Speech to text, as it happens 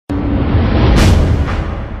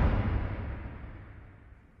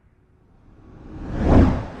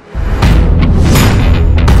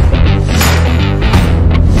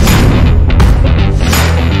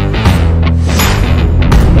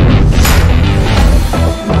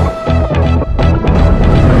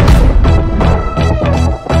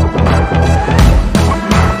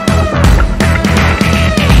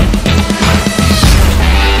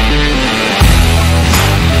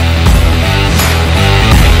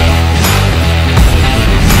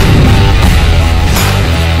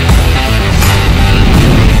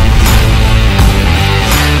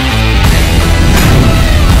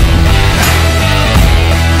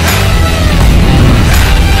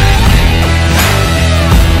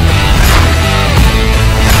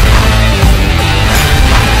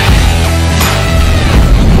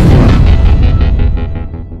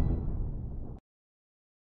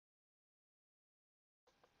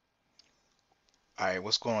All right,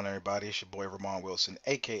 what's going on, everybody? It's your boy Ramon Wilson,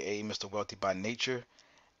 aka Mr. Wealthy by Nature.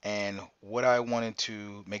 And what I wanted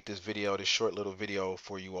to make this video, this short little video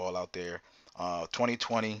for you all out there.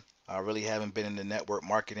 2020, I really haven't been in the network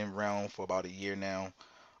marketing realm for about a year now.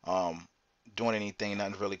 Um, Doing anything,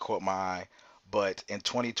 nothing really caught my eye. But in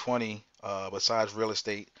 2020, besides real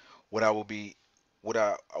estate, what I will be,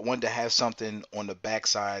 I wanted to have something on the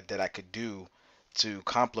backside that I could do to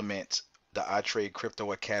complement the iTrade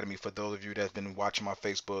Crypto Academy. For those of you that's been watching my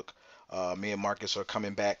Facebook, me and Marcus are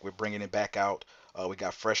coming back. We're bringing it back out. We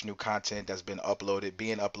got fresh new content that's been uploaded,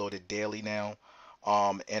 being uploaded daily now.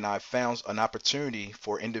 And I found an opportunity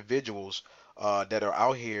for individuals that are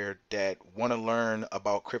out here that want to learn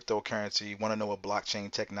about cryptocurrency, want to know what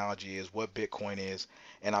blockchain technology is, what Bitcoin is.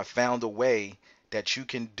 And I found a way that you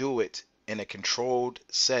can do it in a controlled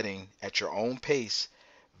setting at your own pace,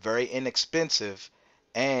 very inexpensive,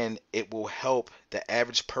 and it will help the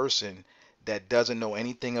average person that doesn't know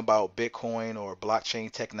anything about Bitcoin or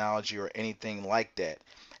blockchain technology or anything like that.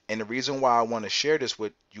 And the reason why I want to share this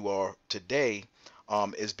with you all today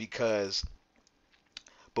is because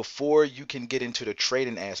before you can get into the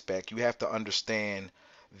trading aspect, you have to understand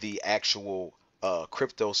the actual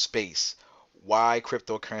crypto space, why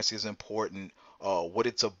cryptocurrency is important, what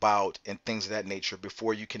it's about, and things of that nature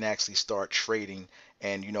before you can actually start trading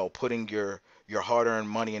and putting your hard-earned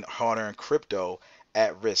money and hard-earned crypto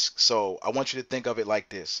at risk. So I want you to think of it like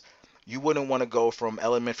this. You wouldn't want to go from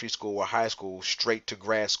elementary school or high school straight to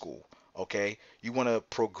grad school. Okay, you want to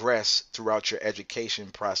progress throughout your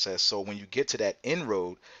education process. So when you get to that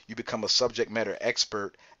inroad, you become a subject matter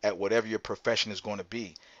expert at whatever your profession is going to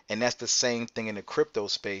be. And that's the same thing in the crypto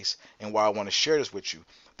space. And why I want to share this with you.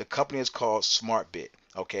 The company is called Zmartbit.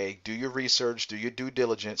 Okay, do your research, do your due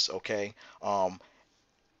diligence. Okay,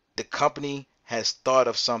 the company has thought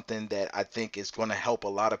of something that I think is going to help a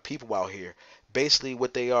lot of people out here. Basically,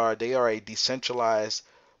 what they are a decentralized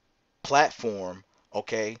platform,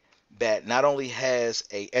 okay, that not only has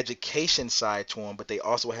a education side to them, but they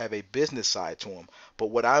also have a business side to them. But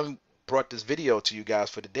what I'm brought this video to you guys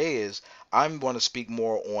for today is I'm going to speak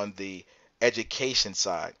more on the education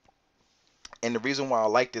side. And the reason why I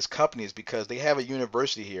like this company is because they have a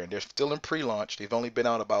university here and they're still in pre-launch. They've only been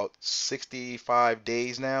out about 65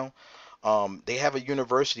 days now. They have a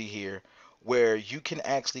university here where you can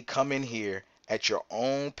actually come in here at your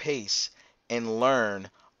own pace and learn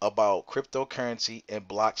about cryptocurrency and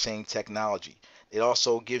blockchain technology. It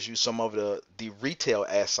also gives you some of the retail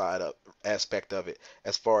aspect of it,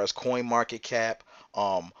 as far as coin market cap,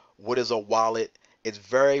 what is a wallet. It's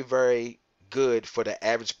very, very good for the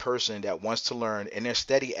average person that wants to learn, and they're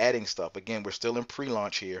steady adding stuff. Again, we're still in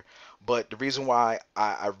pre-launch here, but the reason why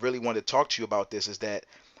I really want to talk to you about this is that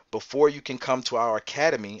before you can come to our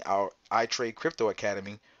academy, our iTrade Crypto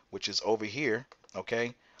Academy, which is over here,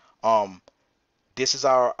 okay, um, this is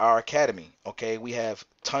our academy. Okay, we have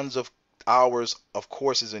tons of hours of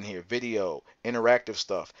courses in here, video, interactive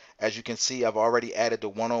stuff. As you can see, I've already added the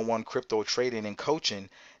one-on-one crypto trading and coaching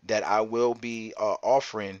that I will be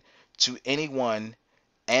offering to anyone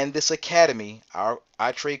and this academy, our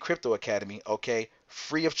iTrade Crypto Academy, okay,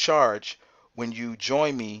 free of charge when you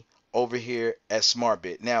join me over here at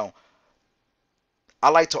Zmartbit. Now, I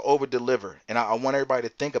like to over deliver, and I want everybody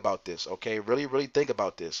to think about this, okay? Really, really think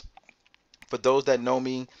about this. For those that know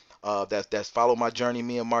me, that's followed my journey,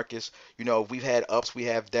 me and Marcus, we've had ups, we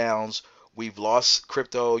have downs, we've lost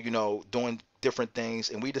crypto, doing different things,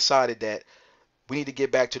 and we decided that we need to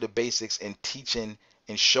get back to the basics and teaching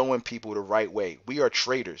and showing people the right way. We are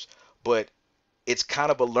traders, but it's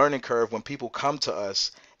kind of a learning curve when people come to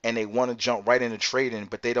us and they want to jump right into trading,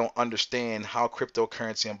 but they don't understand how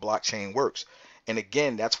cryptocurrency and blockchain works. And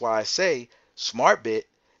again, that's why I say SmartBit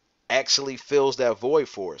actually fills that void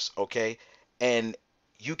for us, okay? And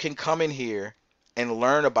you can come in here and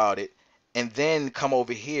learn about it and then come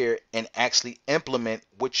over here and actually implement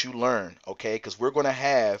what you learn, okay? Because we're going to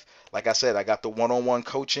have, like I said, I got the one-on-one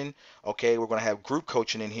coaching, okay? We're going to have group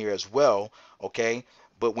coaching in here as well, okay?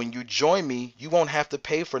 But when you join me, you won't have to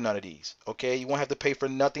pay for none of these, okay? You won't have to pay for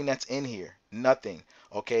nothing that's in here, nothing,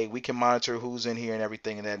 okay? We can monitor who's in here and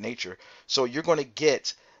everything of that nature. So you're going to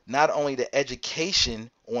get not only the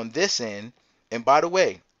education on this end, and by the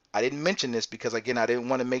way, I didn't mention this because, again, I didn't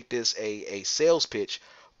want to make this a sales pitch,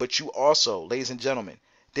 but you also, ladies and gentlemen,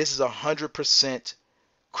 this is 100%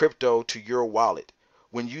 crypto to your wallet.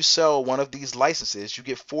 When you sell one of these licenses, you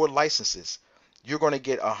get 4 licenses. You're going to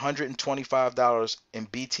get $125 in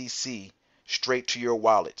BTC straight to your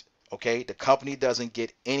wallet. Okay, the company doesn't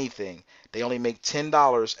get anything. They only make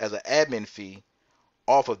 $10 as an admin fee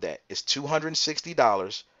off of that. It's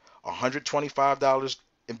 $260. $125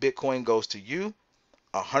 in Bitcoin goes to you,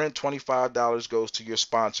 $125 goes to your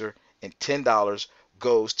sponsor, and $10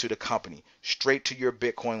 goes to the company, straight to your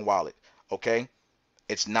Bitcoin wallet. Okay?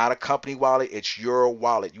 It's not a company wallet, it's your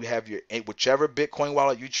wallet. You have your whichever Bitcoin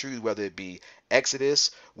wallet you choose, whether it be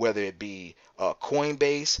Exodus, whether it be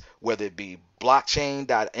Coinbase, whether it be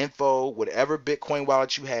blockchain.info, whatever Bitcoin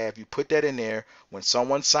wallet you have, you put that in there. When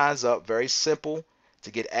someone signs up, very simple,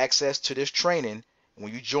 to get access to this training,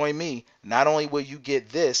 when you join me, not only will you get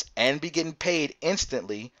this and be getting paid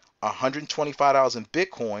instantly $125 in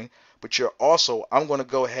Bitcoin, but you're also, I'm going to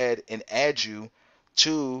go ahead and add you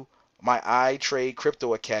to my iTrade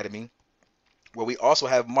Crypto Academy, where we also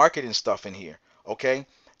have marketing stuff in here, okay?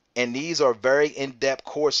 And these are very in-depth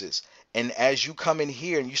courses. And as you come in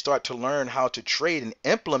here and you start to learn how to trade and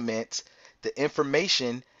implement the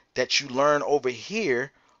information that you learn over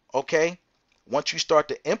here, okay? Once you start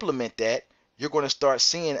to implement that, you're going to start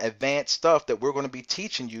seeing advanced stuff that we're going to be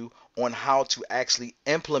teaching you on how to actually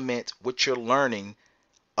implement what you're learning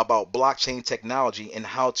about blockchain technology and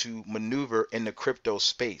how to maneuver in the crypto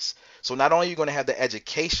space. So not only are you going to have the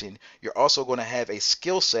education, you're also going to have a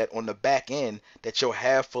skill set on the back end that you'll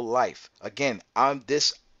have for life. Again,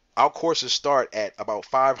 our courses start at about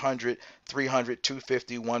 500, 300,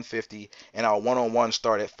 250, 150, and our one-on-one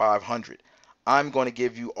start at 500. I'm going to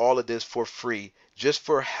give you all of this for free just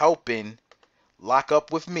for helping lock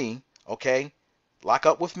up with me, okay? Lock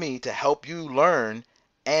up with me to help you learn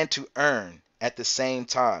and to earn at the same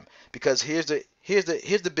time. Because here's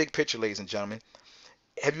the big picture, ladies and gentlemen.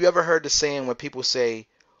 Have you ever heard the saying when people say,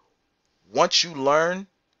 once you learn,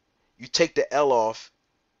 you take the L off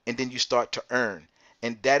and then you start to earn?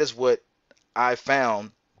 And that is what I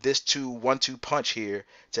found this 1-2 punch here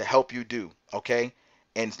to help you do, okay?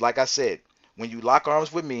 And like I said, when you lock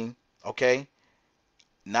arms with me, okay,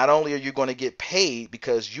 not only are you going to get paid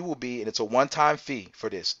because you will be, and it's a one-time fee for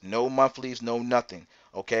this, no monthlies, no nothing,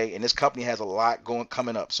 okay? And this company has a lot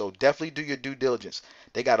coming up, so definitely do your due diligence.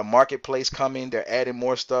 They got a marketplace coming, they're adding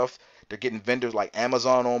more stuff, they're getting vendors like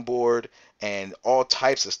Amazon on board and all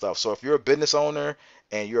types of stuff. So if you're a business owner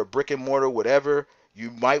and you're a brick and mortar, whatever, you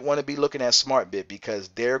might want to be looking at Zmartbit because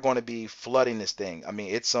they're going to be flooding this thing. I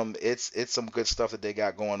mean, it's some good stuff that they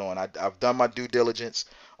got going on. I've done my due diligence.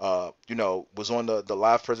 Was on the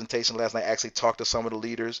live presentation last night. Actually talked to some of the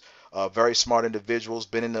leaders, very smart individuals,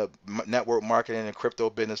 been in the network marketing and crypto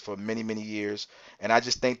business for many, many years. And I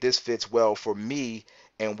just think this fits well for me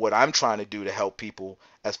and what I'm trying to do to help people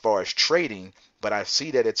as far as trading. But I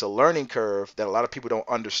see that it's a learning curve that a lot of people don't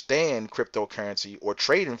understand cryptocurrency or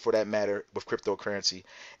trading for that matter with cryptocurrency.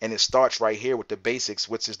 And it starts right here with the basics,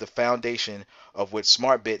 which is the foundation of what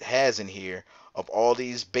Zmartbit has in here, of all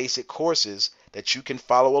these basic courses that you can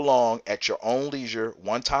follow along at your own leisure,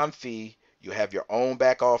 one-time fee. You have your own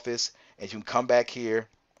back office, and you can come back here,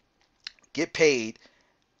 get paid,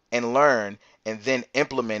 and learn, and then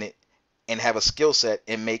implement it and have a skill set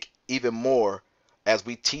and make even more as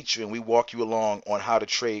we teach you and we walk you along on how to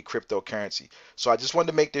trade cryptocurrency. So I just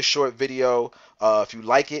wanted to make this short video. If you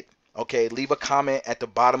like it, okay, leave a comment at the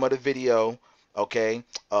bottom of the video, okay?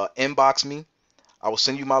 Inbox me. I will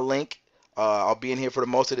send you my link. I'll be in here for the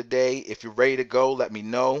most of the day. If you're ready to go, let me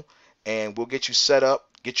know, and we'll get you set up,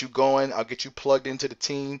 get you going. I'll get you plugged into the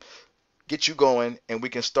team, get you going, and we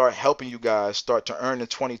can start helping you guys start to earn in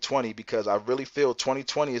 2020, because I really feel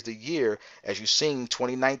 2020 is the year, as you've seen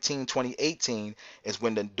 2019, 2018 is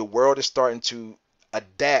when the world is starting to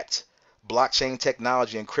adapt blockchain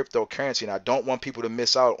technology and cryptocurrency, and I don't want people to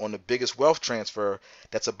miss out on the biggest wealth transfer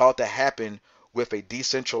that's about to happen with a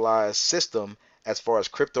decentralized system as far as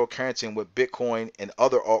cryptocurrency and what Bitcoin and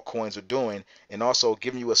other altcoins are doing, and also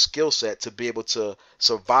giving you a skill set to be able to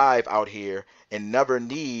survive out here and never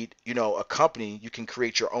need, a company. You can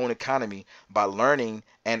create your own economy by learning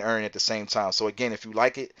and earning at the same time. So again, if you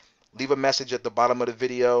like it, leave a message at the bottom of the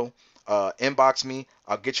video. Inbox me.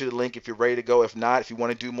 I'll get you the link if you're ready to go. If not, if you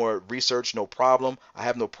want to do more research, no problem. I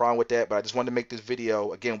have no problem with that, but I just wanted to make this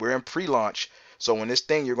video. Again, we're in pre-launch. So when this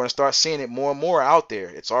thing, you're going to start seeing it more and more out there.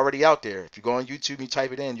 It's already out there. If you go on YouTube and you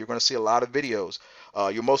type it in, you're going to see a lot of videos.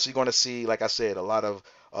 You're mostly going to see, like I said, a lot of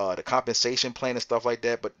the compensation plan and stuff like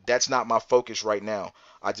that, but that's not my focus right now.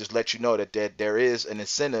 I just let you know that there is an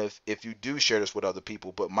incentive if you do share this with other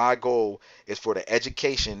people, but my goal is for the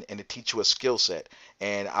education and to teach you a skill set,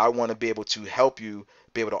 and I want to be able to help you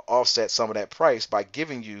be able to offset some of that price by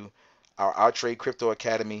giving you our Trade Crypto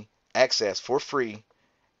Academy access for free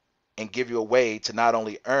and give you a way to not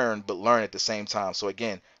only earn but learn at the same time. So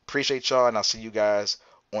again, appreciate y'all, and I'll see you guys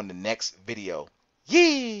on the next video.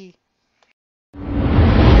 Yee!